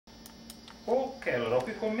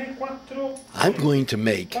I'm going to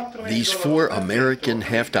make these 4 American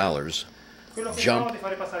half dollars jump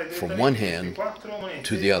from one hand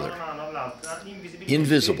to the other,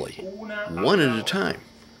 invisibly, one at a time.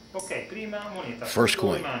 First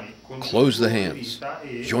coin, close the hands,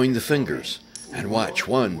 join the fingers, and watch.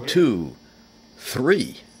 1, 2,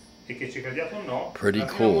 3. Pretty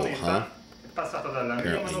cool, huh?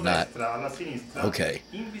 Apparently not. Okay,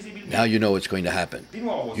 now you know what's going to happen.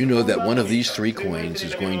 You know that one of these 3 coins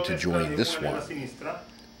is going to join this one.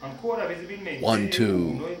 1,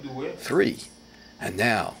 2, 3. And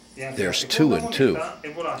now there's 2 and 2.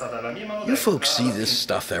 You folks see this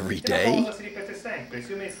stuff every day?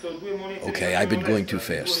 Okay, I've been going too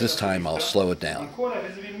fast. This time I'll slow it down.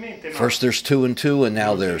 First there's 2 and 2, and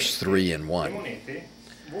now there's 3 and 1.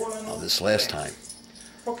 Now this last time,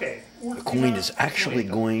 the coin is actually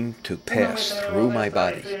going to pass through my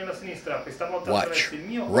body. Watch,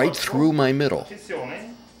 right through my middle.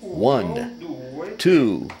 1,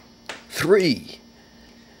 2, 3.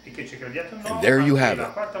 And there you have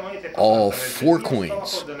it, all 4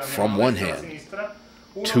 coins from one hand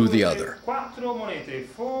to the other.